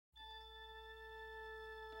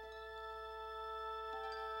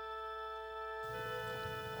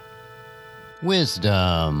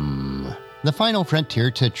Wisdom, the final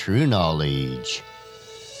frontier to true knowledge.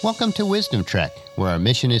 Welcome to Wisdom Trek, where our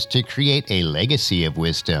mission is to create a legacy of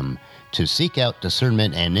wisdom, to seek out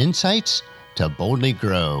discernment and insights, to boldly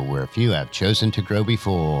grow where few have chosen to grow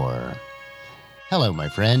before. Hello, my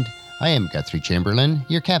friend. I am Guthrie Chamberlain,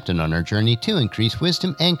 your captain on our journey to increase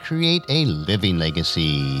wisdom and create a living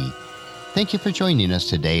legacy. Thank you for joining us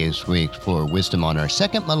today as we explore wisdom on our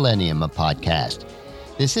second millennium of podcast.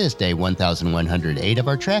 This is day 1108 of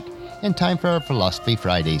our trek, and time for our Philosophy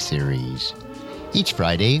Friday series. Each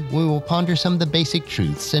Friday, we will ponder some of the basic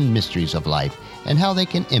truths and mysteries of life and how they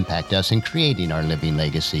can impact us in creating our living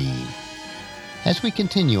legacy. As we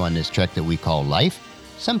continue on this trek that we call life,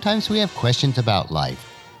 sometimes we have questions about life.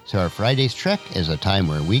 So our Friday's trek is a time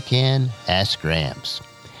where we can ask Gramps.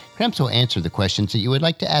 Gramps will answer the questions that you would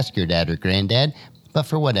like to ask your dad or granddad, but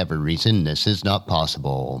for whatever reason, this is not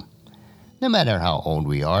possible. No matter how old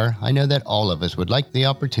we are, I know that all of us would like the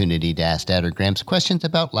opportunity to ask Dad or Gramps questions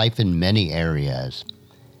about life in many areas.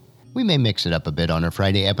 We may mix it up a bit on our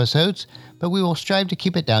Friday episodes, but we will strive to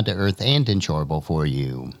keep it down to earth and enjoyable for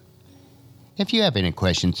you. If you have any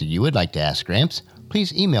questions that you would like to ask Gramps,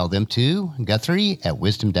 please email them to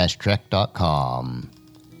guthrie@wisdom-trek.com.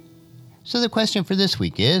 So the question for this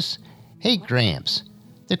week is, Hey Gramps,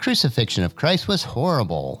 the crucifixion of Christ was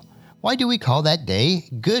horrible. Why do we call that day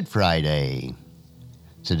Good Friday?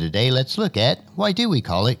 So today let's look at why do we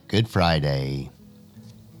call it Good Friday?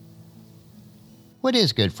 What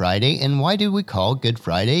is Good Friday and why do we call Good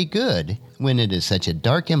Friday good when it is such a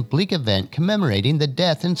dark and bleak event commemorating the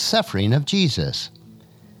death and suffering of Jesus?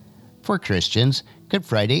 For Christians, Good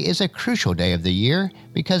Friday is a crucial day of the year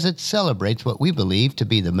because it celebrates what we believe to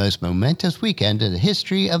be the most momentous weekend in the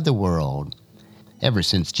history of the world. Ever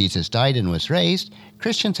since Jesus died and was raised,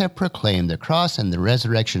 Christians have proclaimed the cross and the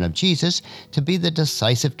resurrection of Jesus to be the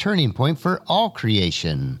decisive turning point for all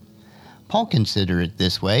creation. Paul considered it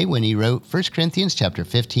this way when he wrote 1 Corinthians chapter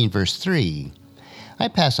 15, verse 3. I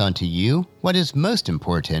pass on to you what is most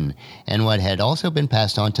important and what had also been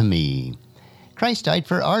passed on to me. Christ died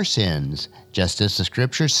for our sins, just as the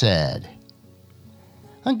Scripture said.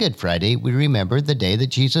 On Good Friday, we remember the day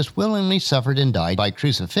that Jesus willingly suffered and died by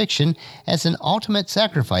crucifixion as an ultimate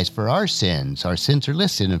sacrifice for our sins. Our sins are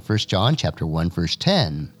listed in 1 John chapter 1, verse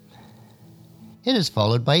 10. It is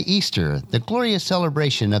followed by Easter, the glorious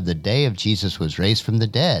celebration of the day of Jesus was raised from the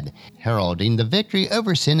dead, heralding the victory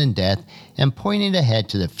over sin and death and pointing ahead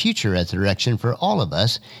to the future resurrection for all of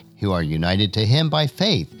us who are united to Him by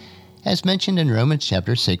faith, as mentioned in Romans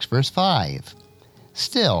chapter 6, verse 5.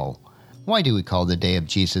 Still, why do we call the day of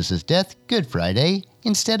Jesus' death Good Friday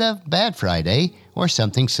instead of Bad Friday or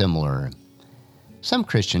something similar? Some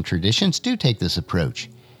Christian traditions do take this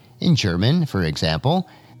approach. In German, for example,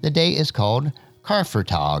 the day is called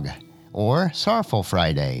Karfreitag, or Sorrowful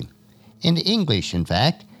Friday. In English, in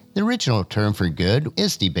fact, the original term for good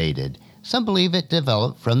is debated. Some believe it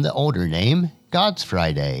developed from the older name, God's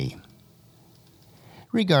Friday.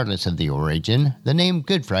 Regardless of the origin, the name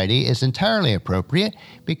Good Friday is entirely appropriate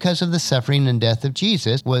because of the suffering and death of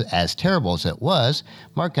Jesus, as terrible as it was,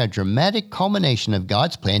 marked a dramatic culmination of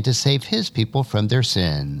God's plan to save His people from their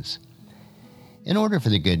sins. In order for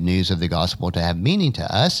the good news of the gospel to have meaning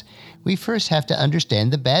to us, we first have to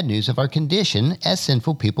understand the bad news of our condition as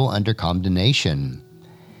sinful people under condemnation.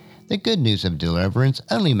 The good news of deliverance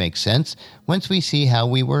only makes sense once we see how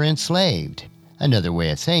we were enslaved. Another way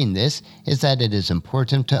of saying this is that it is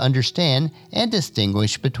important to understand and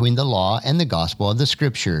distinguish between the law and the gospel of the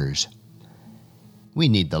Scriptures. We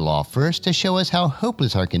need the law first to show us how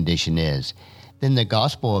hopeless our condition is. Then the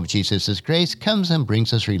gospel of Jesus' grace comes and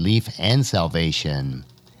brings us relief and salvation.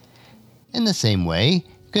 In the same way,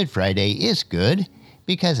 Good Friday is good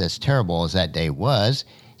because, as terrible as that day was,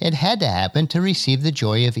 it had to happen to receive the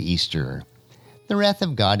joy of Easter. The wrath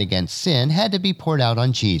of God against sin had to be poured out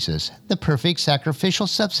on Jesus, the perfect sacrificial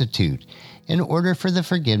substitute, in order for the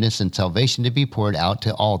forgiveness and salvation to be poured out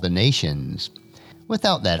to all the nations.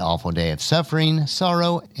 Without that awful day of suffering,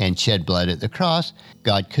 sorrow, and shed blood at the cross,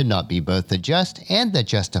 God could not be both the just and the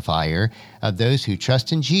justifier of those who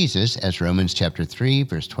trust in Jesus, as Romans chapter 3,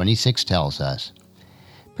 verse 26 tells us.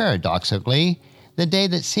 Paradoxically, the day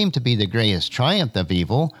that seemed to be the greatest triumph of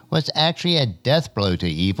evil was actually a death blow to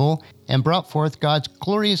evil and brought forth God's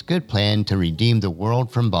glorious good plan to redeem the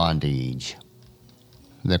world from bondage.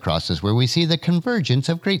 The cross is where we see the convergence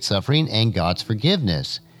of great suffering and God's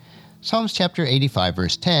forgiveness. Psalms chapter 85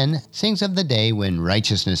 verse 10 sings of the day when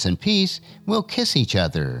righteousness and peace will kiss each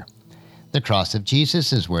other. The cross of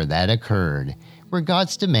Jesus is where that occurred, where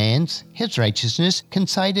God's demands, His righteousness,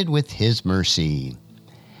 coincided with His mercy.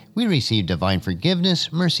 We receive divine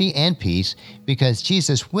forgiveness, mercy, and peace because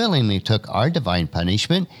Jesus willingly took our divine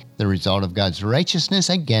punishment, the result of God's righteousness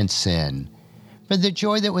against sin. For the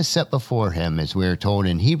joy that was set before him, as we are told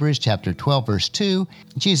in Hebrews chapter 12, verse 2,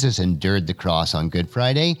 Jesus endured the cross on Good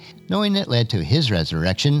Friday, knowing it led to his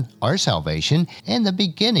resurrection, our salvation, and the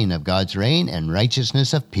beginning of God's reign and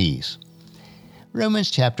righteousness of peace.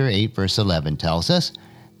 Romans chapter 8, verse 11 tells us,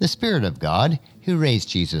 "The Spirit of God, who raised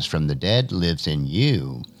Jesus from the dead, lives in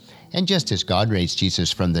you. And just as God raised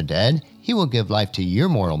Jesus from the dead, he will give life to your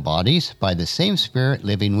mortal bodies by the same Spirit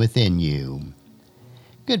living within you."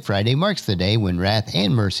 Good Friday marks the day when wrath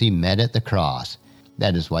and mercy met at the cross.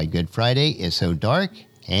 That is why Good Friday is so dark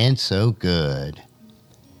and so good.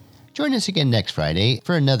 Join us again next Friday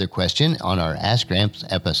for another question on our Ask Gramps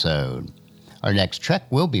episode. Our next trek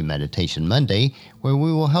will be Meditation Monday, where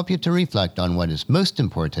we will help you to reflect on what is most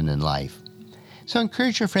important in life. So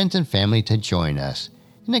encourage your friends and family to join us,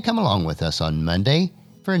 and then come along with us on Monday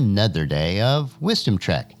for another day of Wisdom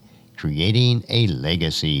Trek, Creating a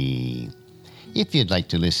Legacy. If you'd like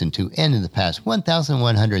to listen to any of the past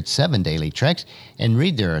 1,107 daily treks and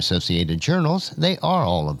read their associated journals, they are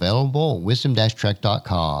all available at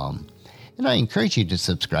wisdom-trek.com. And I encourage you to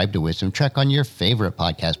subscribe to Wisdom Trek on your favorite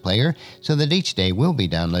podcast player so that each day will be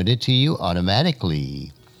downloaded to you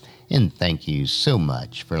automatically. And thank you so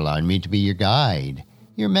much for allowing me to be your guide,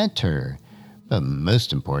 your mentor, but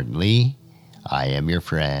most importantly, I am your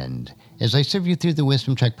friend as I serve you through the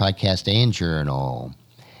Wisdom Trek podcast and journal.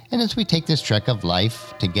 And as we take this trek of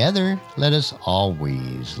life together, let us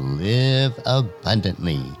always live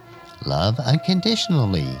abundantly, love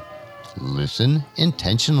unconditionally, listen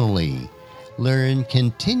intentionally, learn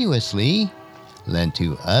continuously, lend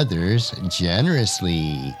to others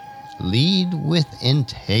generously, lead with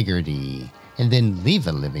integrity, and then leave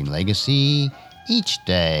a living legacy each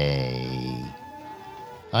day.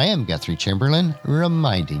 I am Guthrie Chamberlain,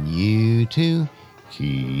 reminding you to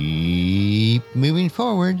keep moving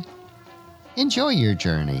forward, enjoy your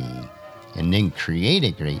journey, and then create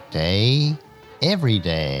a great day every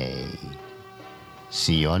day.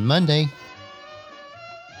 See you on Monday.